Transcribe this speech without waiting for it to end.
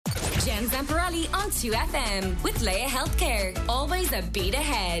Jen Zamparelli on 2FM with Leia Healthcare. Always a beat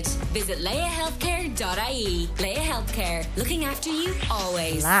ahead. Visit leiahealthcare.ie. Leia Healthcare, looking after you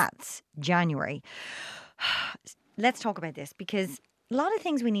always. Lads, January. Let's talk about this because a lot of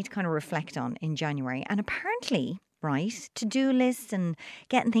things we need to kind of reflect on in January. And apparently, right, to-do lists and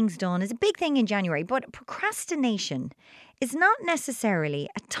getting things done is a big thing in January. But procrastination is not necessarily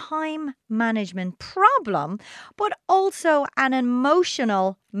a time management problem, but also an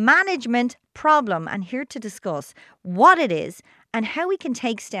emotional management problem. And here to discuss what it is and how we can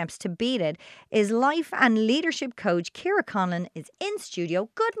take steps to beat it is life and leadership coach Ciara Conlon is in studio.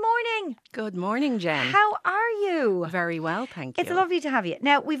 Good morning. Good morning, Jen. How are you? Very well, thank you. It's lovely to have you.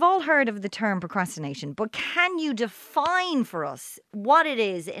 Now, we've all heard of the term procrastination, but can you define for us what it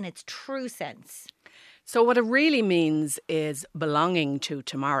is in its true sense? So what it really means is belonging to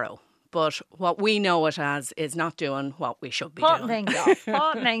tomorrow. But what we know it as is not doing what we should be Putting doing. things off.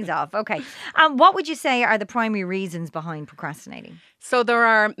 Putting things off. Okay. What would you say are the primary reasons behind procrastinating? So there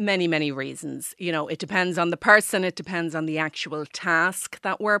are many, many reasons. You know, it depends on the person. It depends on the actual task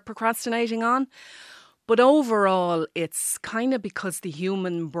that we're procrastinating on. But overall, it's kind of because the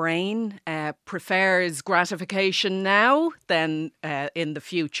human brain prefers gratification now than in the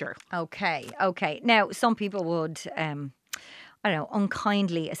future. Okay. Now, some people would,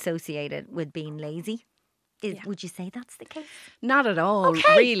 unkindly associate it with being lazy. Would you say that's the case? Not at all,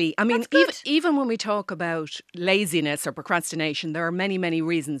 really. I mean, even when we talk about laziness or procrastination, there are many, many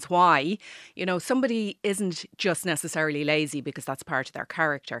reasons why. You know, somebody isn't just necessarily lazy because that's part of their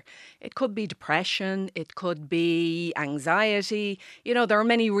character. It could be depression. It could be anxiety. You know, there are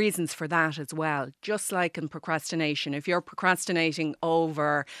many reasons for that as well. Just like in procrastination, if you're procrastinating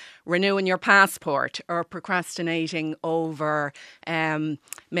over renewing your passport or procrastinating over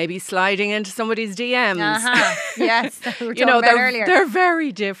maybe sliding into somebody's DMs. Yes, they're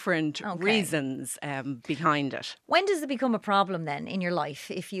very different reasons behind it. When does it become a problem then in your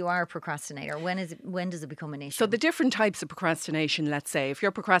life if you are a procrastinator? When does it become an issue? So the different types of procrastination, let's say, if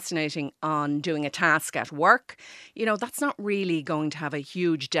you're procrastinating on doing a task at work, you know, that's not really going to have a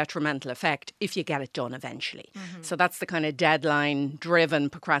huge detrimental effect if you get it done eventually. Mm-hmm. So that's the kind of deadline-driven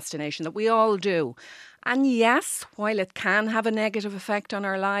procrastination that we all do. And yes, while it can have a negative effect on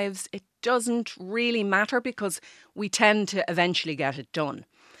our lives, it doesn't really matter because we tend to eventually get it done.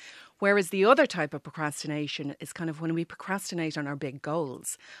 Whereas the other type of procrastination is kind of when we procrastinate on our big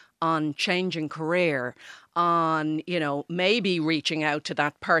goals, on changing career, on, you know, maybe reaching out to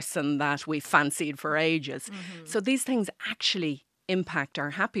that person that we fancied for ages. Mm-hmm. So these things actually impact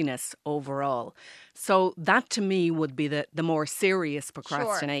our happiness overall. So that to me would be the more serious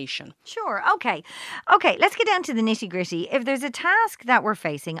procrastination. Sure. Okay, let's get down to the nitty gritty. If there's a task that we're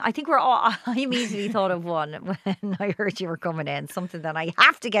facing, I think I immediately thought of one when I heard you were coming in, something that I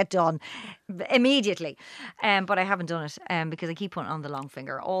have to get done immediately. But I haven't done it because I keep putting on the long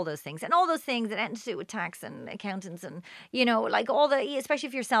finger, all those things. And all those things that have to do with tax and accountants and, you know, like especially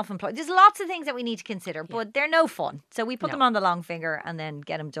if you're self-employed. There's lots of things that we need to consider, but they're no fun. So we put them on the long finger and then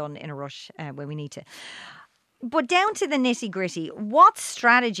get them done in a rush when we need to. But down to the nitty gritty, what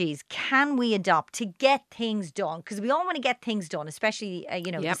strategies can we adopt to get things done? Because we all want to get things done, especially,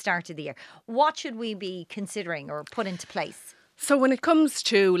 the start of the year. What should we be considering or put into place? So when it comes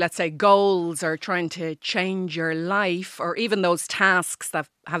to, let's say, goals or trying to change your life or even those tasks that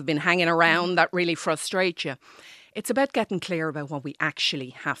have been hanging around that really frustrate you, it's about getting clear about what we actually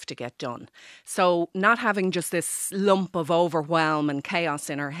have to get done. So not having just this lump of overwhelm and chaos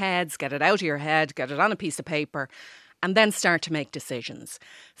in our heads, get it out of your head, get it on a piece of paper, and then start to make decisions.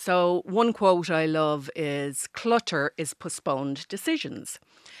 So one quote I love is, clutter is postponed decisions.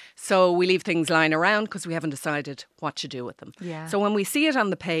 So we leave things lying around because we haven't decided what to do with them. Yeah. So when we see it on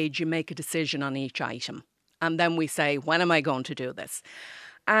the page, you make a decision on each item. And then we say, when am I going to do this?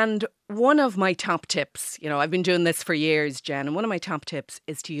 And one of my top tips, you know, I've been doing this for years, Jen, and one of my top tips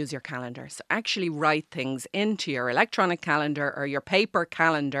is to use your calendar. So actually write things into your electronic calendar or your paper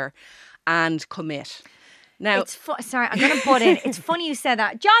calendar and commit. Now, sorry, I'm going to put in. It's funny you said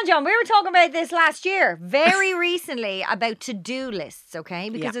that. John, we were talking about this last year, very recently, about to-do lists, okay?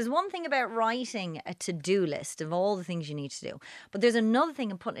 Because there's one thing about writing a to-do list of all the things you need to do. But there's another thing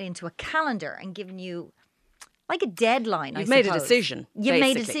in putting it into a calendar and giving you like a deadline, You've made a decision. You've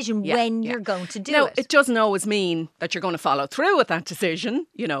made a decision when you're going to do it. It doesn't always mean that you're going to follow through with that decision.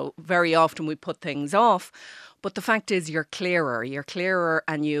 You know, very often we put things off. But the fact is you're clearer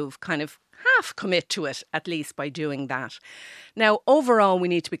and you've kind of half commit to it, at least by doing that. Now, overall, we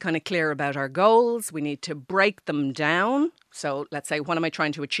need to be kind of clear about our goals. We need to break them down. So let's say, what am I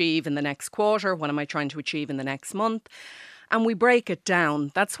trying to achieve in the next quarter? What am I trying to achieve in the next month? and we break it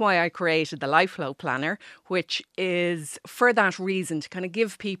down. That's why I created the Life Flow Planner, which is for that reason, to kind of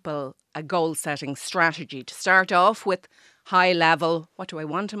give people a goal setting strategy, to start off with high level, what do I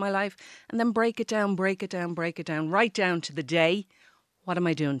want in my life? And then break it down, right down to the day. What am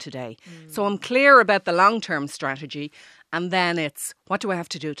I doing today? So I'm clear about the long-term strategy, and then it's, what do I have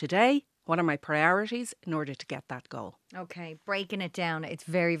to do today? What are my priorities in order to get that goal? Okay, breaking it down. It's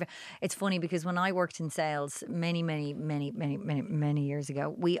it's funny because when I worked in sales many years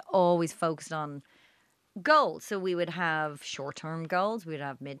ago, we always focused on goals. So we would have short-term goals, we'd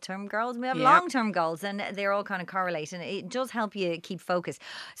have mid-term goals, we have long-term goals, and they're all kind of correlate, and it does help you keep focus.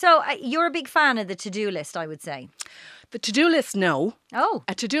 So you're a big fan of the to-do list, I would say. The to-do list, no. Oh.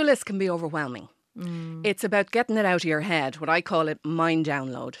 A to-do list can be overwhelming. It's about getting it out of your head, what I call it mind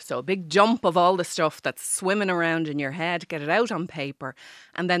download. So a big dump of all the stuff that's swimming around in your head, get it out on paper,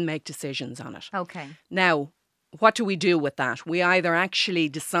 and then make decisions on it. Okay. Now, what do we do with that? We either actually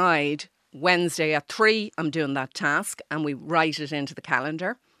decide Wednesday at 3, I'm doing that task, and we write it into the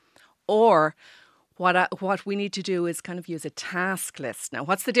calendar. Or what we need to do is kind of use a task list. Now,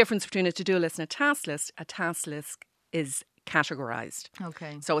 what's the difference between a to-do list and a task list? A task list is categorized.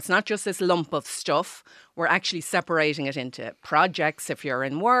 Okay. So it's not just this lump of stuff. We're actually separating it into projects if you're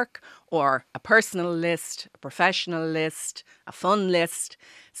in work, or a personal list, a professional list, a fun list.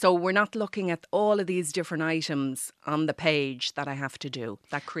 So we're not looking at all of these different items on the page that I have to do.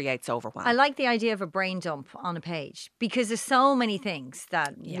 That creates overwhelm. I like the idea of a brain dump on a page because there's so many things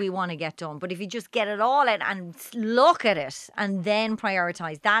that we want to get done. But if you just get it all out and look at it and then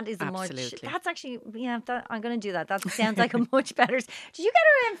prioritise, that is that's actually, I'm going to do that. That sounds like a much better. Did you get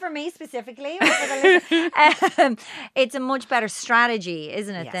it in for me specifically? Or for the it's a much better strategy,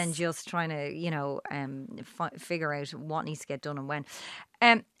 isn't it, than just trying to, figure out what needs to get done and when.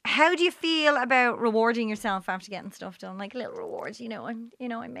 How do you feel about rewarding yourself after getting stuff done? Like little rewards,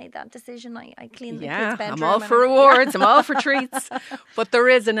 I made that decision. I cleaned the kids' bedroom. I'm all for rewards. I'm all for treats. But there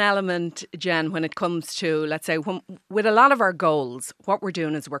is an element, Jen, when it comes to, let's say, with a lot of our goals, what we're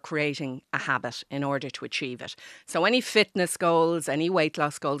doing is we're creating a habit in order to achieve it. So any fitness goals, any weight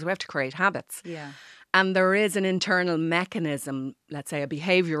loss goals, we have to create habits. Yeah. And there is an internal mechanism, let's say a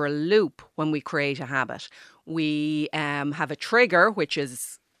behavioural loop, when we create a habit. We have a trigger, which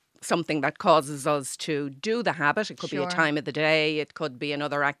is something that causes us to do the habit. It could be a time of the day. It could be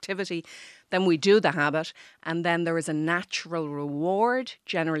another activity. Then we do the habit. And then there is a natural reward,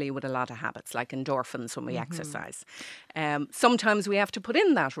 generally with a lot of habits, like endorphins when we exercise. Sometimes we have to put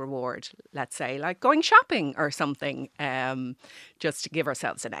in that reward, let's say, like going shopping or something, just to give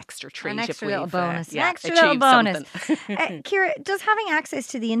ourselves an extra treat. An extra if little bonus. An extra little bonus. Ciara, does having access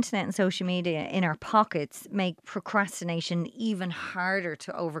to the internet and social media in our pockets make procrastination even harder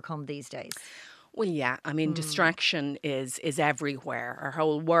to overcome these days? Well, yeah. I mean, distraction is everywhere. Our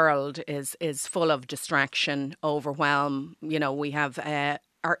whole world is full of distraction, overwhelm. We have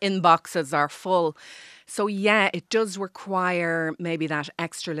our inboxes are full. So, yeah, it does require maybe that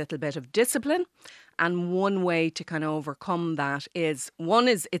extra little bit of discipline. And one way to kind of overcome that is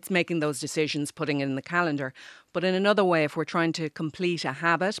it's making those decisions, putting it in the calendar. But in another way, if we're trying to complete a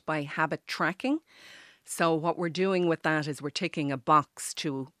habit by habit tracking. So what we're doing with that is we're ticking a box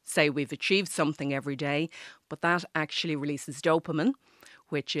to say we've achieved something every day, but that actually releases dopamine,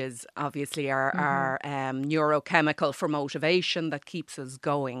 which is obviously our neurochemical for motivation that keeps us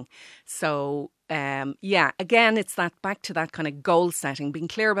going. So, again, it's back to that kind of goal setting, being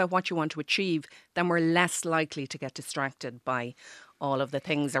clear about what you want to achieve, then we're less likely to get distracted by all of the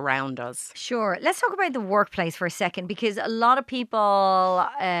things around us. Sure. Let's talk about the workplace for a second, because a lot of people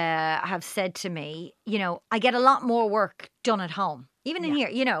have said to me, I get a lot more work done at home. Even in here,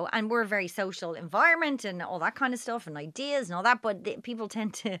 and we're a very social environment and all that kind of stuff and ideas and all that. But people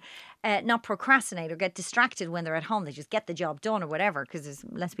tend to not procrastinate or get distracted when they're at home. They just get the job done or whatever because there's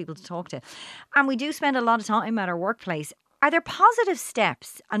less people to talk to. And we do spend a lot of time at our workplace. Are there positive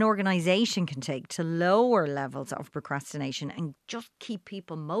steps an organisation can take to lower levels of procrastination and just keep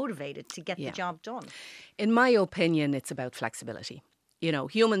people motivated to get the job done? In my opinion, it's about flexibility.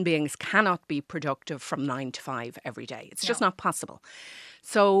 Human beings cannot be productive from 9 to 5 every day. It's just not possible.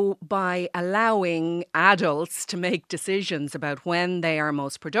 So by allowing adults to make decisions about when they are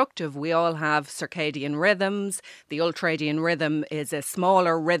most productive, we all have circadian rhythms. The ultradian rhythm is a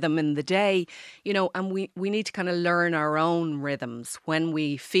smaller rhythm in the day, and we need to kind of learn our own rhythms when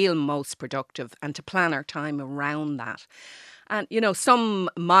we feel most productive and to plan our time around that. And, some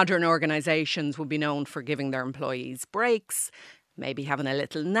modern organisations would be known for giving their employees breaks, maybe having a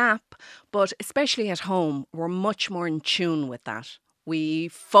little nap, but especially at home, we're much more in tune with that. We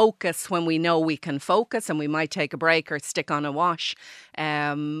focus when we know we can focus, and we might take a break or stick on a wash,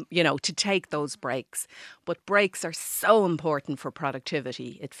 to take those breaks. But breaks are so important for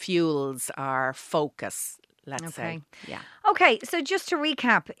productivity. It fuels our focus, let's say. Yeah. Okay, so just to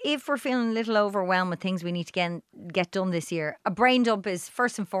recap, if we're feeling a little overwhelmed with things we need to get done this year, a brain dump is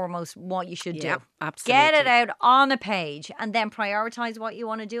first and foremost what you should do. Absolutely. Get it out on a page and then prioritise what you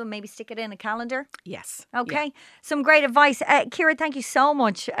want to do and maybe stick it in a calendar. Yes. Okay, Yeah. Some great advice. Ciara, thank you so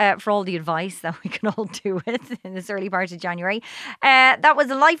much for all the advice that we can all do with in this early part of January. That was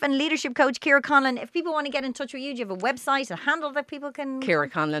a life and leadership coach, Ciara Conlon. If people want to get in touch with you, do you have a website, a handle that people can...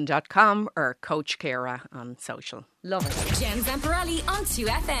 CiaraConlon.com or Coach Ciara on social. Love it. Jen Zamparelli on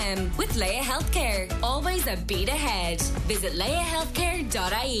 2FM with Leia Healthcare. Always a beat ahead. Visit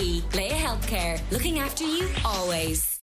leiahealthcare.ie. Leia Healthcare. Looking after you always.